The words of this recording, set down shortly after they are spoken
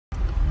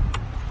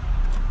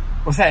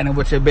What's happening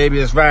with your baby?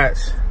 It's Raj.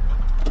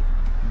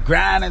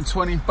 Grinding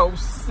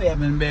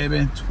 24/7,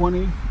 baby.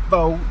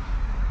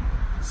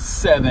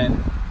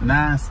 24/7,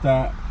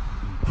 non-stop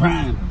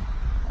grinding.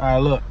 All right,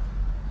 look.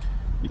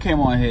 You came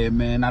on here,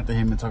 man, not to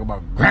hear me talk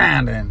about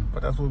grinding,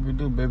 but that's what we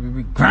do, baby.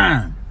 We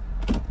grind.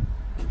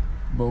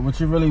 But what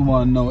you really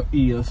want to know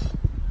is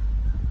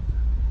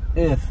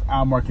if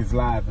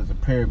IMarketsLive is a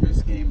pyramid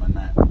scheme or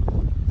not.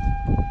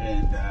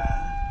 And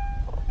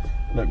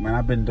look, man,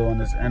 I've been doing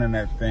this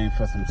internet thing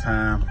for some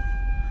time.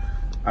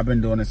 I've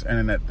been doing this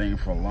internet thing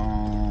for a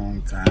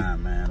long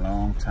time, man.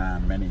 Long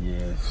time, many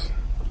years.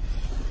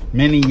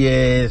 Many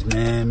years,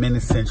 man, many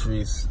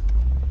centuries.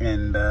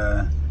 And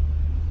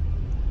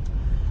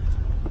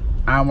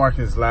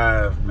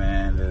IMarketsLive,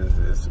 man,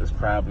 is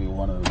probably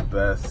one of the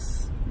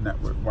best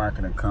network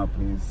marketing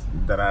companies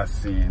that I've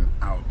seen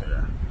out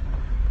there.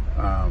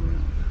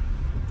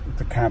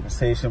 The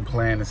compensation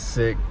plan is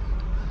sick.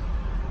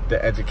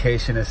 The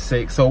education is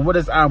sick. So what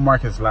is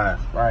IMarketsLive,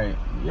 right?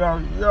 You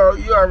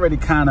already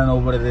kind of know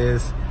what it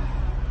is.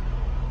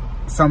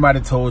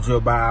 Somebody told you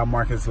about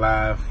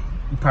IMarketsLive.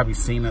 You probably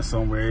seen it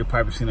somewhere. You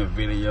probably seen a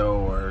video,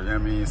 or I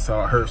mean,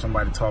 heard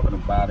somebody talking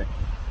about it.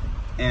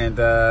 And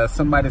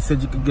somebody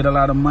said you could get a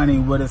lot of money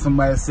with it.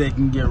 Somebody said you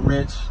can get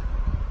rich.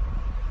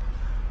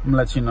 I'm gonna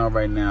let you know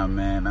right now,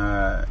 man.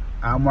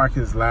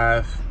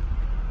 IMarketsLive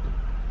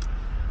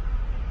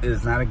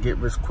is not a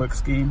get-rich-quick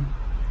scheme.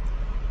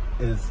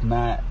 It's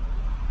not.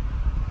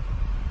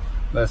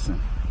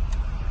 Listen,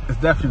 it's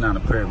definitely not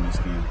a pyramid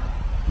scheme.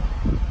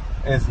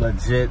 It's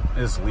legit.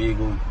 It's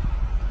legal.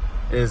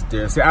 It's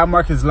there. See,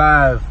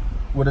 IMarketsLive,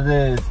 what it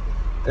is,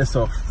 it's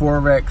a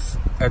Forex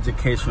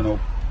educational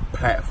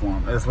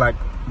platform. It's like,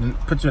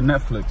 picture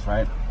Netflix,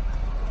 right?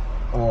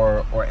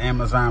 Or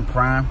Amazon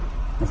Prime.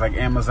 It's like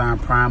Amazon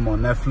Prime or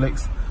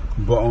Netflix,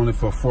 but only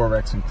for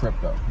Forex and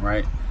crypto,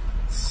 right?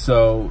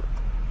 So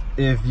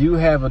if you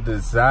have a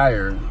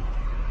desire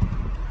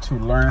to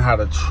learn how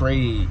to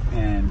trade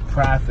and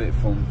profit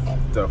from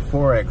the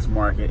Forex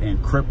market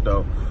and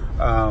crypto,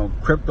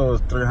 crypto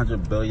is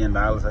 $300 billion.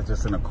 That's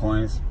just in the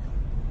coins.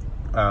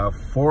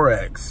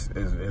 Forex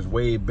is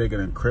way bigger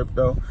than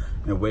crypto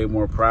and way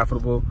more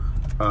profitable.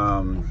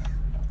 The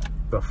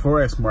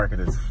Forex market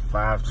is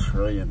 $5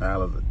 trillion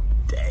a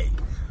day,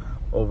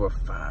 over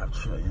 $5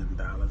 trillion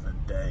a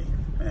day,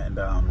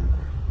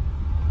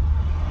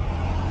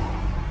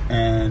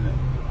 and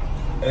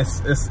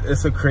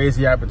it's a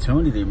crazy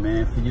opportunity,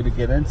 man, for you to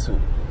get into.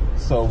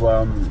 So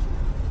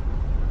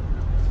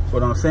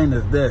what I'm saying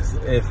is this: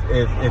 if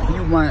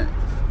you want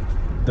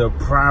the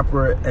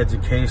proper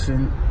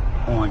education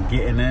on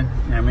getting in,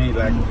 I mean,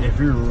 like, if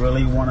you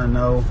really want to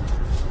know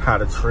how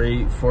to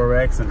trade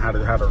Forex and how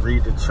to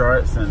read the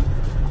charts and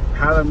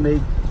how to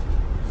make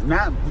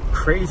not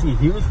crazy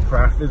huge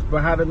profits,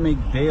 but how to make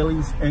daily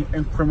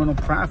incremental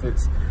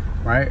profits,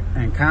 right,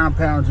 and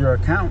compound your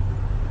account,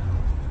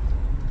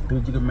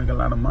 dude, you can make a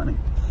lot of money.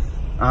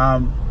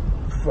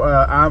 For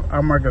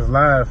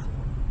IMarketsLive,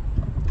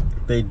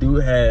 they do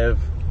have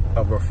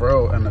a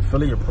referral and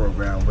affiliate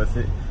program with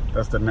it.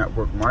 That's the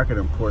network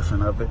marketing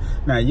portion of it.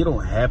 Now, you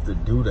don't have to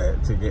do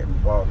that to get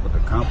involved with the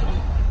company.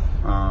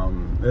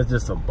 It's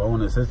just a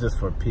bonus. It's just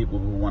for people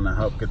who want to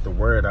help get the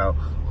word out,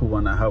 who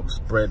want to help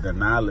spread the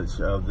knowledge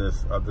of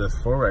this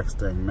Forex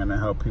thing, man, and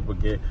help people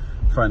get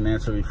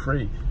financially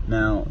free.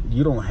 Now,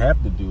 you don't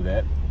have to do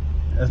that.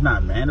 It's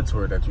not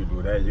mandatory that you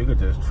do that. You could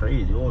just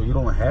trade. You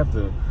don't have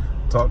to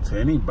talk to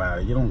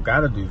anybody. You don't got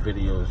to do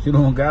videos. You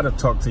don't got to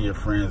talk to your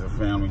friends and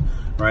family,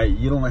 right?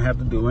 You don't have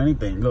to do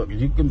anything. Look,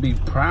 you can be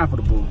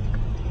profitable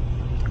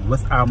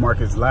with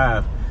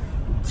IMarketsLive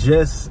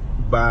just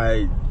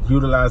by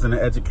utilizing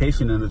the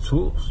education and the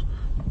tools,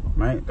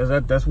 right?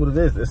 That's what it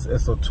is.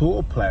 It's a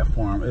tool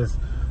platform.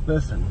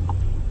 Listen,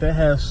 they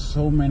have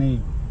so many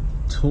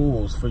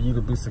tools for you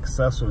to be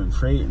successful in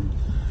trading.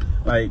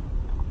 Like,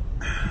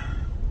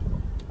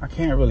 I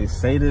can't really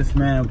say this,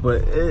 man,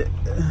 but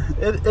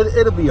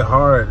it'll be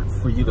hard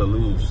for you to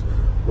lose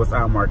with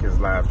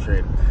IMarketsLive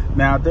trading.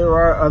 Now, there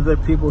are other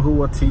people who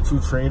will teach you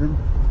trading.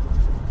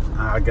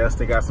 I guess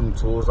they got some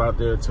tools out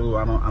there too.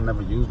 I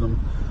never use them.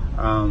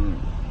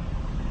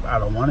 I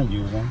don't want to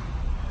use them,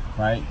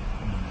 right?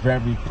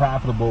 Very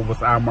profitable with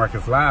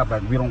IMarketsLive.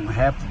 Like, we don't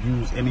have to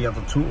use any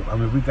other tool. I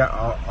mean, we got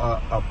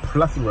a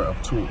plethora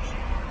of tools.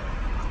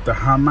 The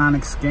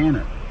harmonic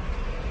scanner,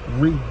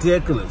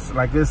 ridiculous.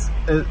 Like, it's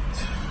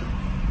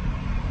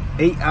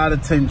 8 out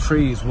of 10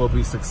 trades will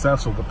be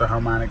successful with the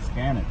harmonic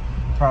scanner.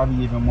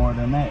 Probably even more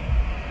than that.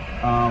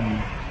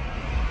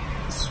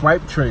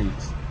 Swipe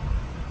trades.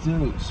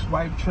 Dude,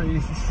 swipe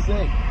trades is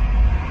sick.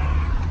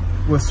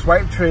 With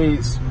swipe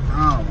trades,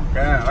 oh my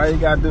God, all you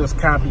gotta do is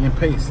copy and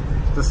paste.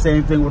 It's the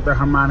same thing with the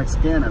harmonic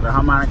scanner. The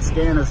harmonic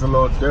scanner is a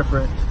little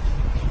different.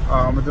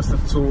 It's just a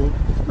tool,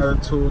 another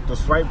tool. The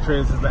swipe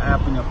trades is the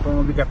app on your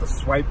phone. We got the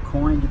swipe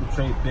coin. You can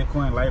trade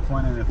Bitcoin,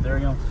 Litecoin, and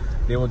Ethereum.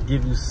 They will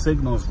give you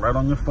signals right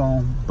on your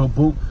phone, boop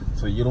boop.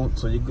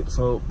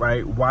 So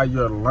right while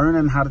you're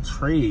learning how to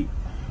trade,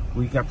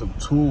 we got the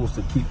tools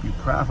to keep you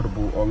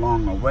profitable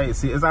along the way.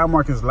 See, it's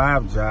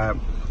IMarketsLive job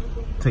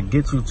to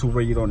get you to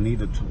where you don't need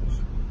the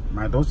tools.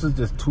 Right, those are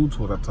just 2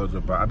 tools I told you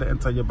about. I didn't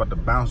tell you about the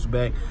bounce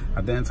back.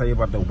 I didn't tell you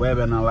about the web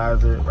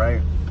analyzer,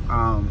 right?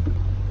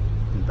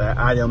 The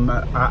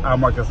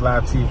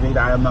IMarketsLive TV, the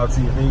IML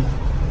TV.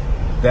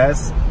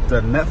 That's the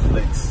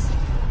Netflix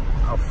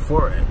of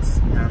Forex.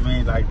 You know what I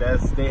mean? Like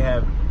they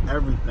have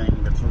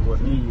everything that you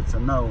would need to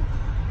know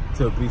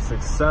to be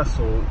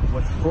successful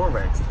with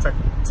Forex.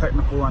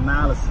 Technical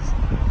analysis,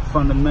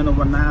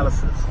 fundamental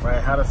analysis,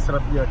 right? How to set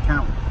up your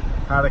account,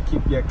 how to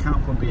keep your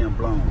account from being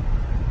blown.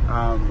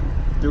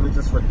 Dude, it's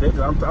just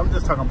ridiculous. I'm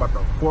just talking about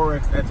the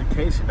Forex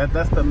education.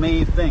 That's the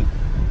main thing.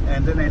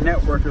 And then a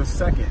network is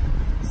second.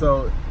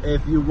 So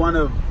if you want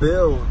to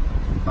build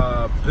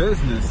a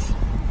business,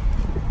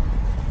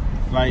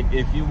 like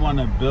if you want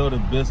to build a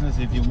business,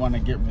 if you want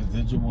to get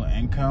residual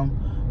income,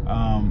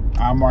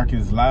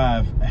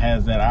 IMarketsLive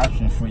has that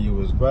option for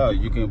you as well.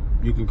 You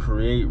can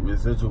create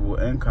residual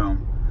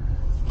income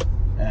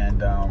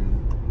and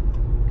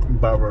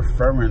by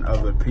referring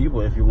other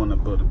people if you want to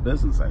build a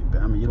business like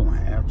that. I mean, you don't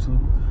have to.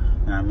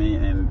 You know what I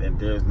mean? And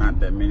there's not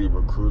that many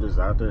recruiters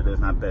out there. There's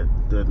not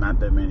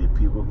that many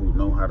people who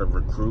know how to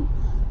recruit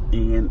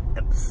and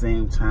at the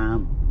same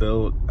time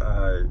build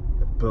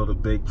a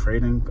big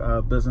trading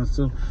business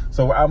too.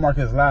 So with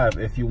IMarketsLive,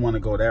 if you want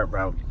to go that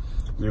route,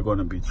 you're going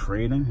to be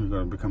trading, you're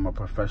going to become a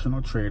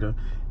professional trader,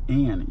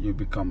 and you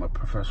become a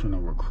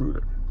professional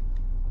recruiter.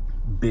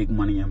 Big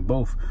money in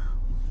both.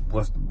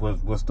 What's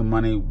the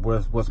money?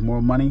 What's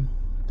more money?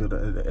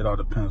 It all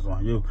depends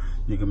on you.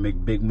 You can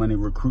make big money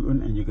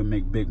recruiting, and you can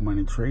make big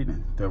money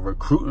trading. The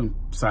recruiting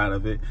side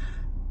of it,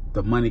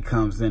 the money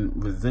comes in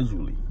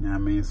residually. You know what I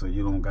mean? So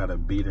you don't gotta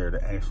be there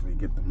to actually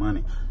get the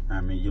money.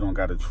 I mean, you don't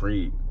gotta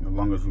trade. As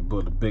long as you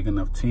build a big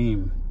enough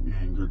team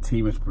and your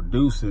team is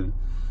producing,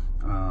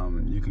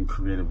 you can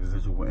create a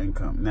residual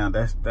income. Now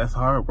that's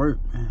hard work,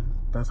 man.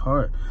 That's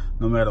hard.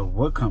 No matter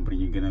what company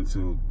you get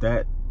into,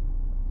 that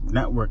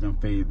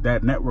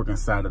networking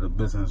side of the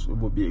business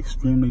will be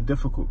extremely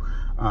difficult.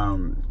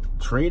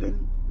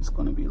 Trading is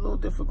going to be a little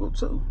difficult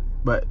too,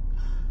 but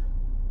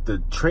the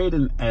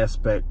trading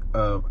aspect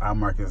of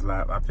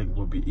IMarketsLive, I think,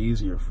 will be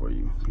easier for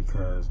you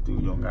because,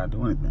 dude, you don't gotta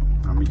do anything.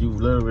 I mean, you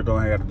literally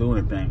don't have to do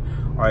anything.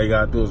 All you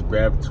gotta do is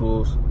grab the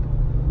tools,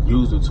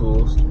 use the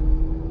tools,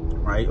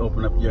 right?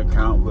 Open up your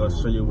account. We'll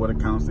show you what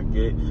accounts to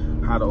get,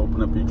 how to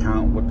open up your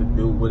account, what to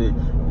do with it. You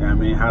know what I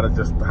mean? How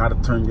to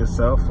turn your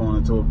cell phone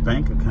into a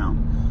bank account.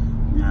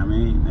 You know what I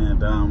mean?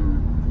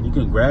 And you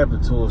can grab the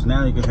tools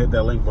now. You can hit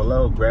that link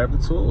below, grab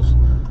the tools,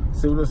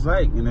 see what it's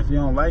like. And if you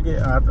don't like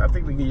it, I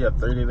think they give you a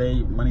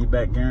 30-day money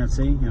back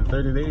guarantee. In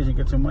 30 days, you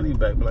get your money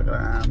back. Be like,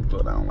 I'm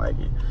good, I don't like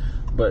it.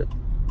 But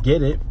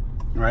get it,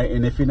 right?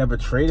 And if you never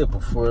traded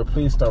before,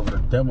 please start with a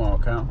demo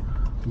account.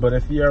 But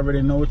if you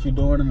already know what you're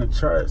doing in the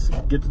charts,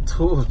 get the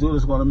tools. Dude,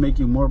 it's going to make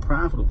you more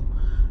profitable.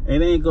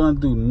 It ain't going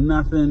to do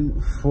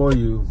nothing for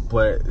you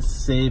but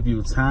save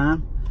you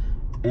time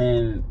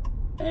and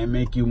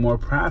make you more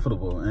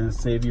profitable and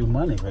save you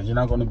money, because you're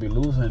not going to be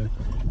losing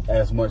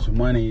as much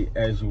money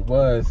as you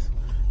was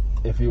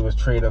if you was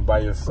traded by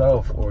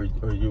yourself, or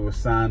you were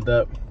signed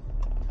up,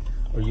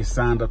 or you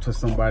signed up to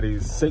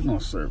somebody's signal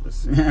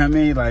service. You know what I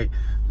mean? Like,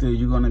 dude,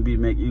 you're going to be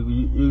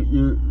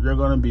you're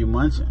going to be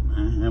munching,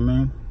 man. You know what I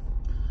mean?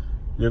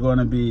 You're going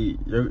to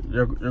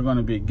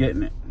be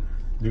getting it.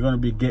 You're going to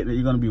be getting it.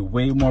 You're going to be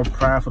way more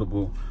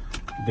profitable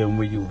than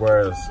when you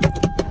were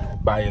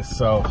by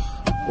yourself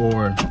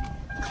or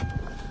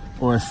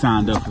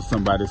signed up for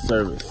somebody's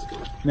service.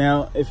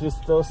 Now, if you're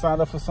still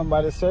signed up for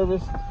somebody's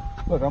service,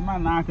 look, I'm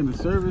not knocking the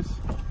service.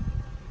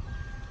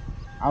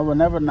 I will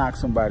never knock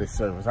somebody's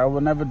service. I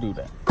will never do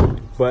that.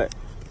 But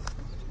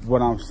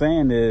what I'm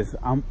saying is,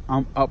 I'm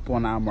up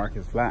on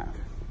IMarketsLive.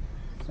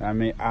 I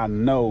mean, I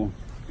know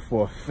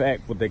for a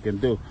fact what they can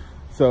do.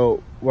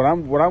 So what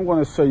I'm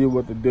going to show you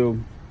what to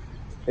do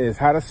is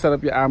how to set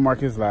up your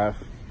IMarketsLive.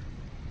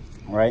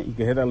 Right? You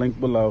can hit that link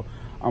below.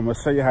 I'm going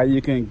to show you how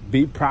you can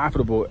be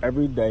profitable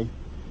every day,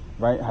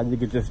 right? How you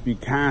can just be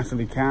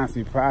constantly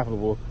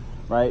profitable,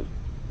 right?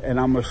 And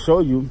I'm going to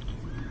show you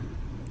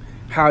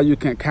how you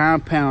can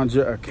compound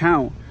your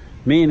account,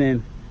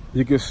 meaning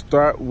you can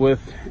start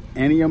with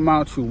any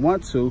amount you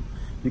want to.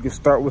 You can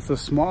start with a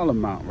small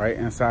amount, right?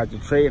 Inside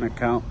your trading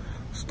account,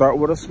 start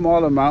with a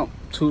small amount,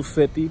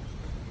 $250,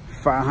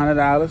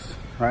 $500,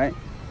 right?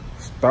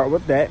 Start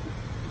with that,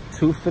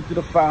 $250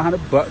 to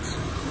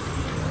 $500.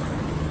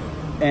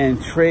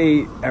 And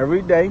trade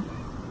every day,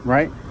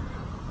 right?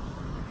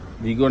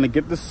 You're gonna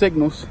get the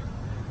signals,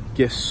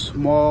 get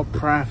small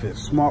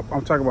profits. Small,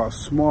 I'm talking about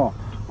small.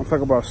 I'm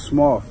talking about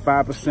small,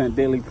 5%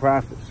 daily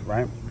profits,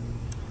 right?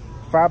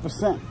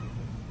 5%,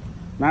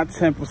 not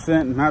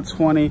 10%, not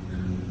 20,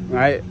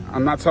 right?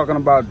 I'm not talking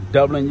about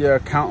doubling your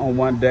account on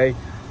one day.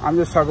 I'm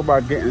just talking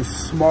about getting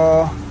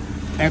small,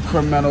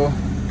 incremental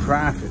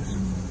profits,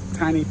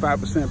 tiny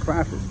 5%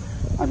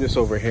 profits. I'm just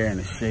over here in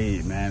the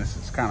shade, man.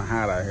 It's kind of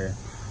hot out here.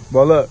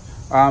 But look,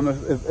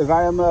 is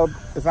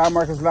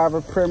IMarketsLive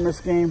a pyramid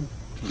scheme?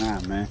 Nah,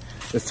 man.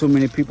 There's too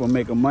many people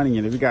making money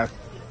in it. We got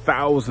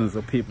thousands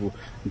of people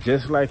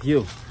just like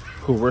you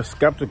who were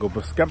skeptical,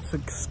 but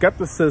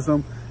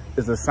skepticism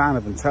is a sign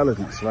of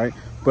intelligence, right?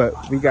 But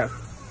we got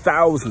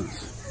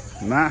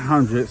thousands, not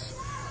hundreds,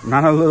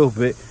 not a little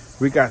bit.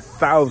 We got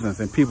thousands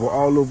and people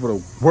all over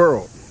the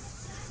world,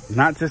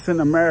 not just in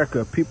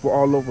America, people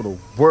all over the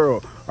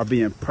world are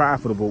being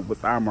profitable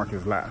with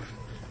IMarketsLive,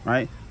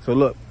 right? So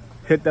look,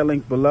 hit that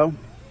link below.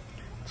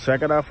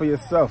 Check it out for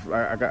yourself.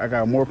 I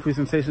got more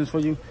presentations for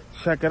you.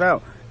 Check it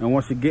out. And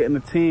once you get in the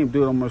team,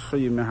 dude, I'm going to show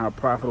you, man, how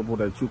profitable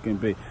that you can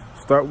be.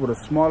 Start with a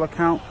small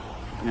account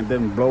and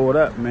then blow it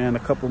up, man, a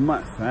couple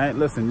months, all right?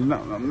 Listen, you know,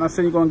 I'm not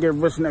saying you're going to get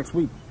rich next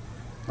week,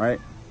 right?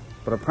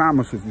 But I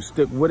promise you, if you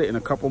stick with it in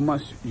a couple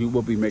months, you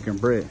will be making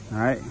bread, all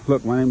right?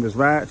 Look, my name is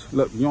Raj.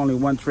 Look, you're only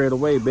one trade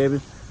away, baby,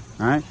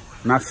 all right?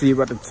 And I'll see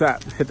you at the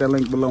top. Hit that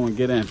link below and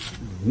get in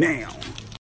now.